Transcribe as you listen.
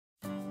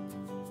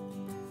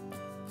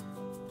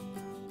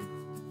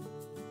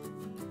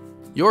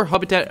Your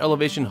Hubitat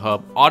Elevation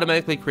hub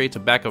automatically creates a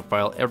backup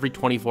file every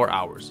 24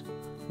 hours.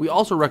 We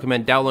also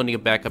recommend downloading a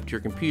backup to your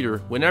computer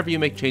whenever you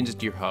make changes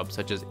to your hub,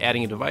 such as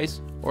adding a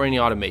device or any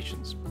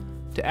automations.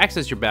 To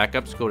access your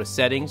backups, go to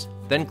Settings,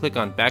 then click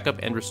on Backup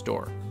and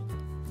Restore.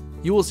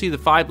 You will see the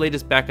 5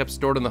 latest backups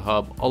stored on the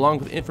hub, along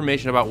with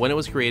information about when it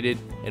was created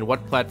and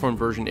what platform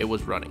version it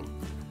was running.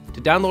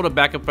 To download a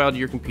backup file to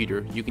your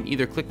computer, you can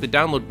either click the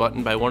download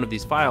button by one of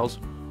these files,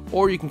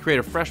 or you can create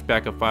a fresh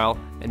backup file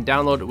and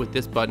download it with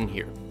this button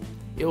here.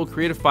 It will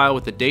create a file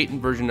with the date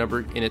and version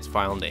number in its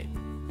file name.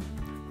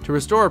 To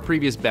restore a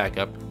previous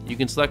backup, you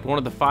can select one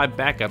of the 5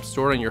 backups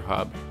stored on your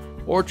hub,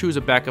 or choose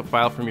a backup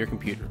file from your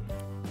computer.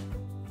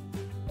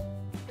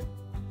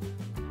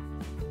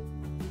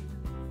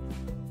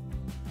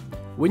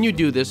 When you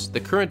do this, the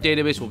current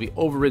database will be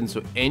overridden,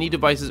 so any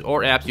devices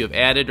or apps you have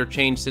added or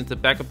changed since the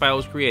backup file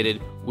was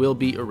created will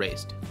be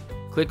erased.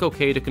 Click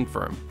OK to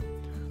confirm.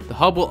 The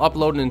hub will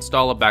upload and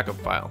install a backup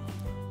file.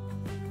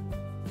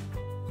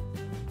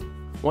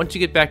 Once you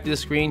get back to the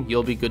screen,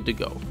 you'll be good to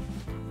go.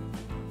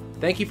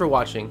 Thank you for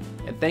watching,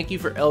 and thank you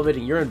for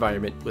elevating your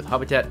environment with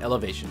Hubitat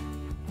Elevation.